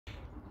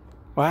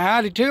Well,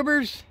 howdy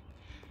tubers.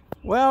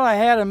 Well, I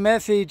had a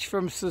message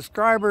from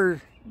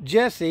subscriber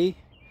Jesse.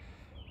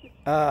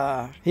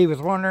 He was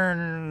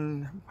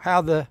wondering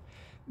how the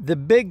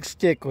big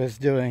stick was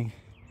doing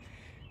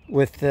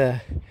with the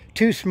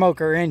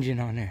 2-smoker engine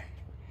on there.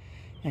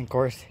 And of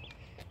course,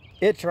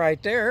 it's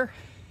right there.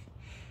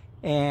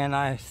 And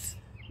I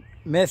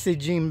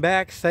messaged him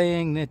back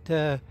saying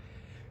that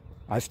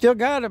I still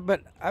got it,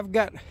 but I've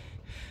got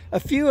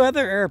a few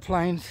other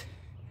airplanes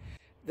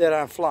that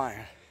I'm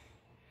flying.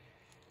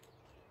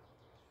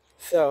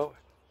 So,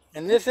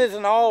 and this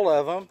isn't all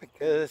of them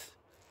because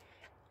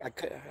I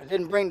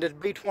didn't bring the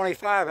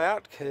B-25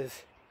 out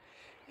because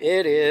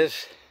it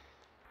is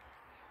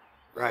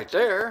right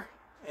there,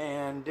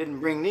 and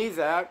didn't bring these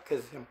out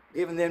because I'm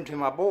giving them to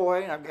my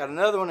boy. I've got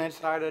another one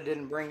inside I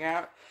didn't bring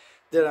out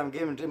that I'm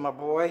giving to my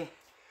boy.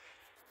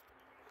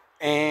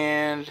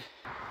 And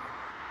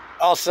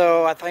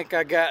also I think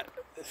I got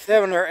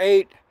 7 or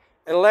 8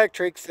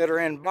 electrics that are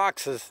in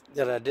boxes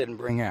that I didn't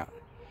bring out.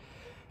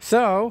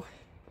 So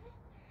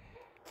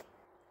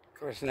of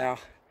course, now,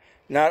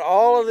 not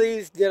all of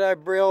these did I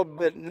build,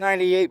 but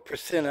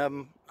 98% of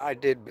them I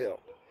did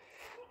build.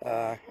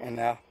 And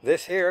now,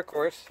 this here, of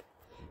course,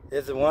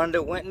 is the one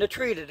that went in the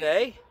tree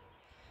today.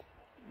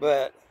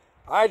 But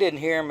I didn't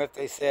hear them if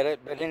they said it.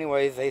 But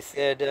anyways, they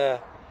said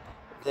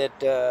that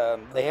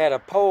they had a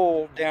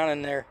pole down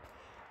in their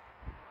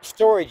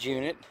storage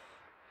unit.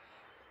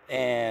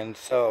 And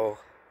so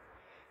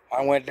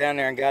I went down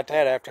there and got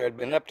that after I'd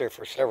been up there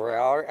for several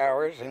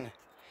hours. And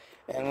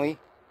we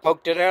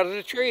poked it out of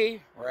the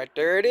tree. Right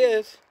there it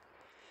is.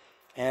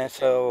 And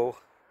so,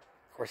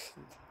 of course,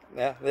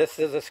 now this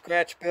is a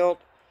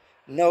scratch-built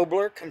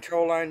Nobler,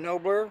 control line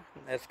Nobler.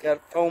 That's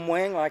got foam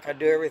wing like I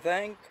do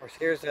everything. Of course,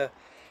 here's a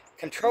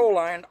control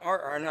line,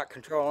 or not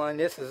control line,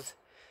 this is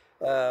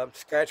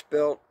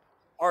scratch-built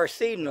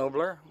RC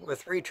Nobler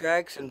with 3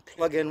 tracks and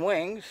plug-in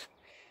wings.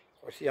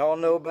 Of course, you all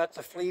know about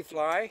the Flea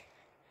Fly,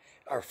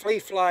 or Flea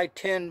Fly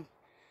plus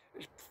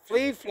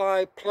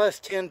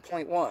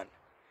 10.1.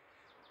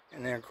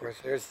 And then, of course,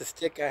 there's the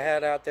stick I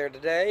had out there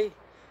today,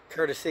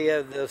 courtesy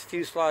of those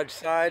fuselage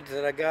sides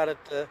that I got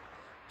at the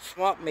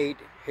swamp meet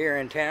here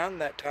in town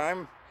that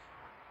time.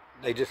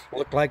 They just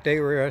looked like they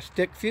were a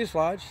stick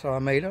fuselage, so I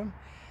made them.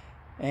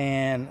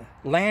 And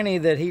Lanny,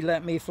 that he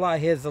let me fly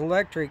his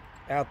electric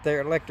out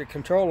there, electric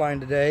control line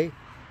today,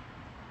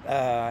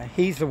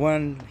 he's the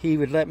one, he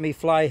would let me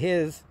fly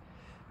his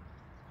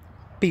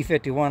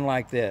P-51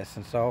 like this.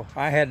 And so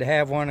I had to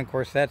have one. Of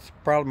course, that's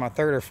probably my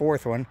 3rd or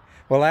 4th one.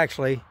 Well,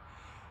 actually,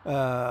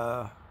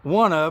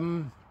 one of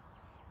them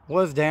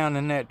was down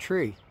in that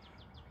tree.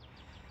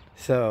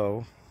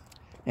 So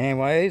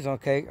anyways,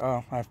 okay,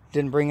 I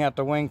didn't bring out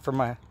the wing for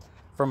my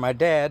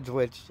dad's,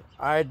 which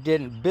I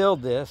didn't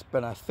build this,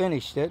 but I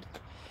finished it.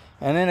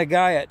 And then a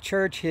guy at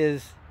church,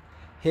 his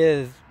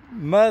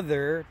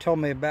mother told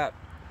me about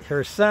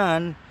her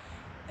son,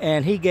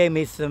 and he gave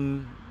me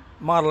some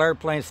model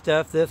airplane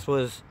stuff. This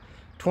was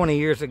 20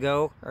 years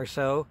ago or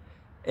so.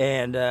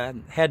 And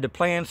had the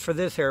plans for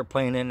this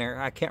airplane in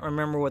there. I can't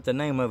remember what the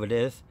name of it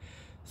is,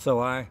 so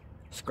I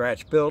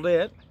scratch built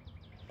it.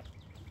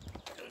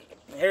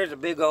 Here's a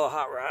big old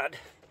hot rod.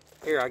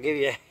 Here, I'll give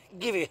you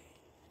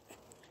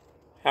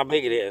how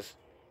big it is,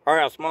 or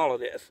how small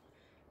it is.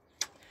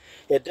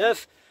 It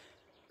does,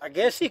 I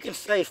guess you can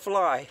say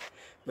fly,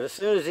 but as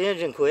soon as the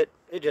engine quit,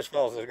 it just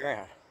falls to the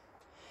ground.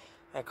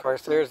 And of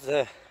course, there's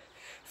the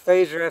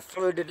phaser I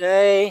flew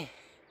today,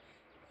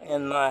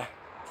 and my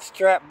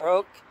strap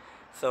broke.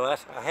 So I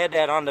had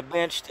that on the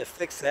bench to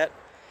fix that.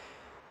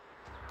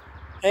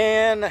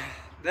 And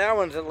that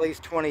one's at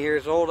least 20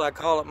 years old. I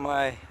call it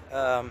my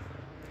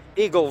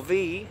Eagle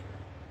V.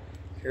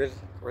 Here's,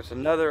 of course,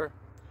 another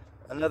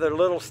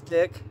little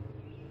stick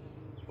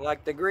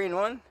like the green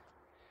one.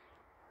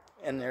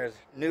 And there's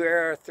New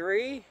Era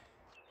 3.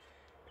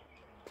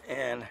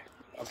 And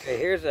okay,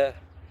 here's a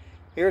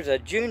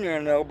Junior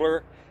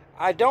Nobler.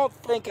 I don't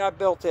think I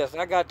built this.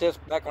 I got this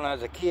back when I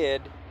was a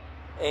kid,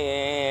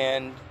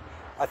 and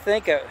I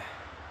think,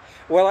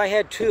 well, I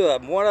had 2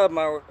 of them. One of them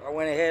I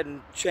went ahead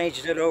and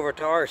changed it over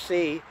to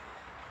RC,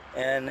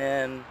 and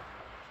then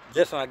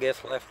this one I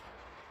guess left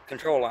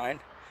control line.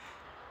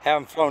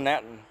 Haven't flown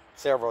that in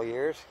several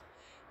years.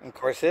 And of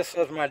course, this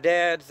was my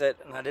dad's, and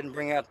I didn't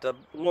bring out the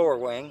lower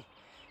wing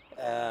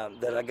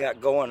that I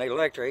got going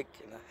electric.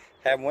 And I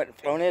haven't went and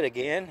flown it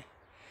again.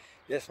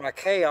 This is my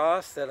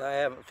Chaos that I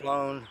haven't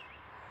flown.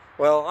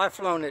 Well, I've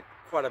flown it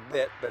quite a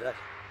bit, but I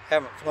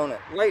haven't flown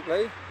it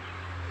lately.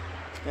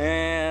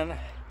 And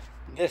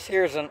this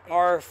here's an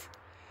ARF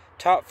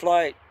Top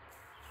Flight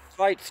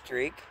Flight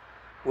Streak,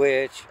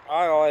 which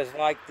I always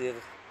liked the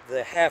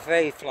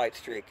half-A Flight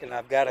Streak, and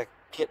I've got a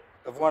kit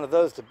of one of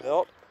those to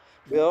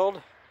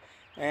build.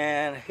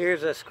 And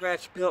here's a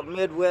scratch-built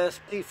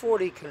Midwest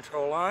P-40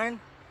 control line.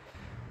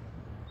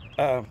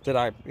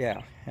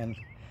 And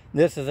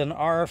this is an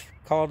ARF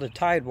called the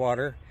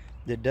Tidewater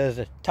that does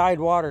a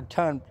Tidewater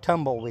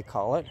tumble, we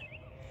call it.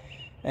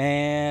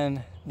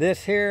 And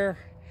this here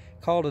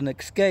called an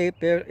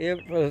Escape.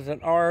 It was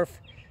an ARF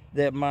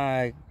that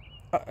my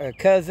a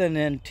cousin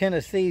in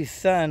Tennessee's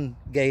son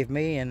gave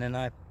me, and then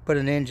I put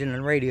an engine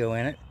and radio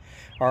in it.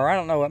 Or I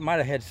don't know, it might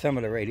have had some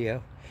of the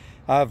radio.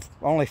 I've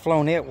only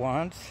flown it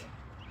once.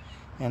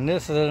 And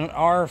this is an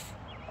ARF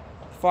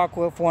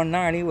Focke-Wulf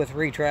 190 with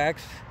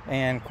retracts,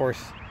 and of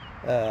course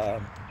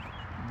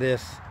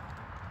this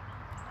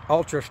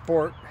Ultra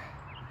Sport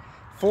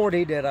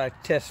 40 that I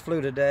test flew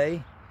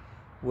today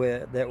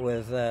that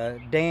was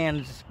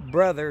Dan's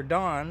brother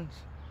Don's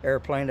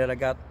airplane that I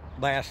got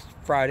last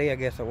Friday, I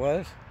guess it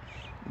was.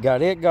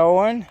 Got it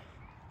going,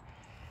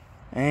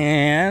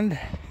 and of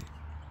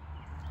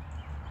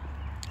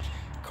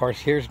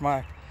course here's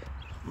my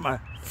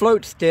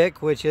float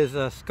stick, which is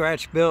a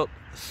scratch built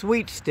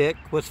sweet stick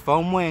with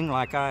foam wing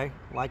like I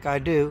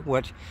do,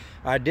 which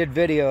I did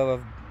video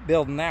of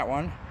building that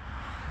one.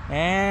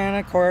 And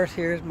of course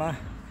here's my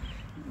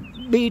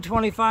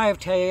B-25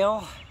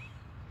 tail.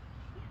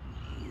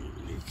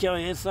 Show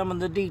you some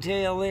of the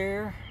detail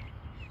there.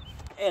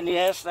 And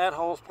yes, that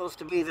hole's supposed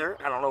to be there.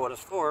 I don't know what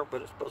it's for,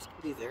 but it's supposed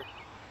to be there.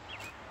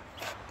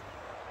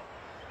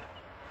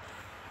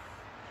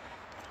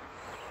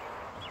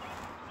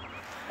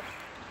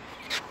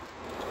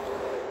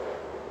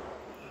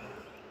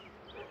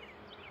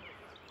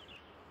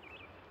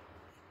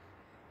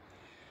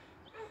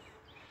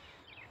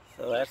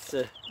 So that's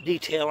the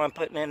detail I'm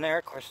putting in there.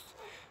 Of course,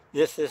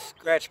 this is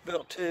scratch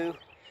built too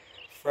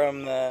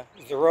from the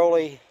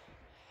Zeroli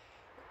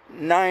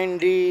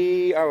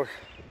 90, or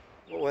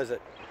what was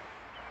it?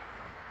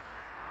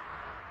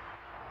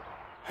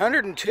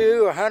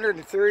 102,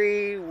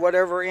 103,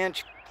 whatever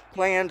inch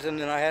plans, and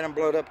then I had them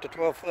blowed up to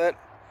 12 foot.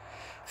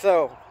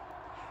 So,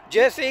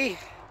 Jesse,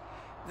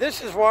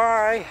 this is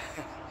why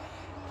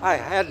I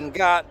hadn't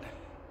got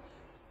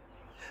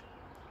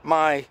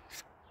my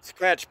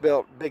scratch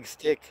built big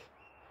stick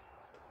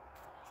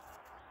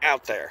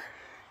out there.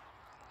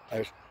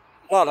 There's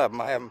a lot of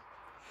them I haven't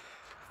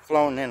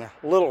flown in a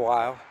little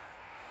while.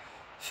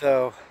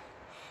 So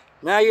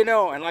now you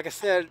know, and like I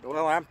said,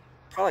 well, I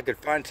probably could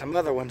find some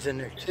other ones in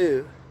there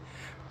too.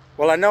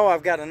 Well, I know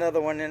I've got another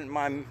one in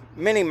my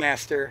Mini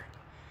Master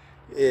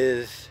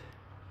is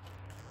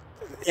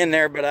in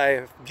there, but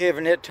I've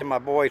given it to my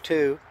boy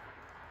too.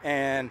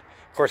 And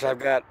of course I've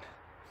got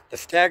the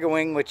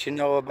Staggerwing, which you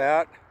know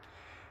about,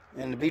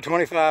 and the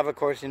B-25, of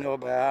course, you know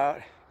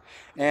about.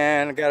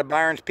 And I got a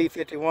Byron's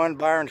P-51,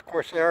 Byron's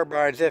Corsair,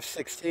 Byron's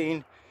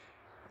F-16.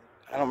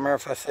 I don't remember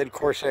if I said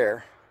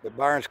Corsair, but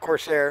Byron's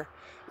Corsair,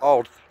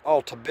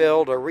 all to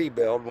build or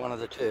rebuild, one of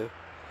the two.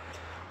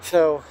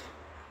 So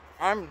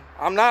I'm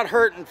not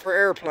hurting for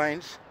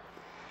airplanes.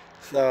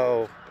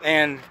 So,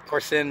 and of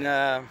course then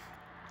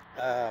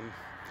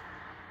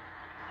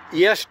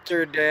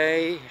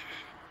yesterday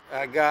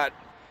I got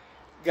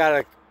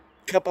a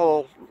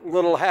couple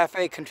little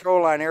half-A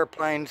control line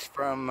airplanes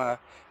from a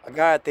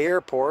guy at the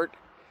airport.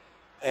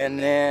 And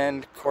then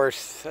of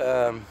course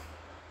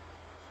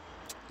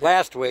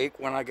last week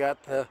when I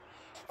got the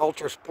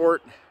Ultra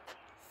Sport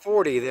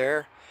 40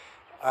 there,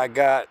 I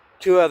got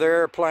two other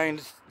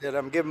airplanes that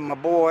I'm giving my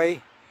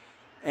boy,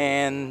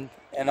 and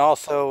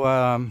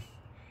also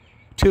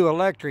two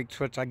electrics,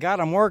 which I got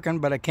them working,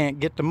 but I can't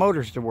get the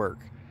motors to work.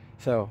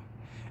 So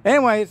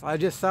anyways, I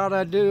just thought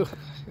I'd do,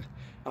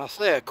 I'll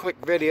say a quick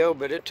video,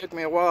 but it took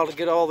me a while to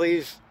get all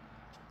these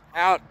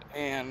out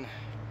and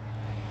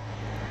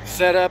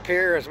set up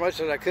here as much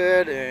as I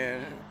could,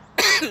 and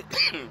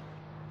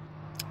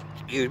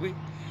excuse me.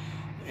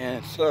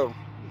 And so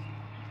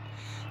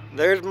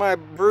there's my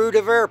brood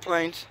of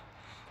airplanes.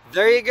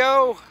 There you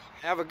go.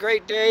 Have a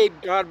great day.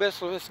 God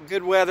bless us.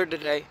 Good weather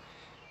today.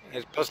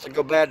 It's supposed to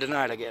go bad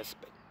tonight, I guess.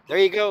 But there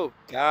you go.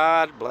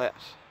 God bless.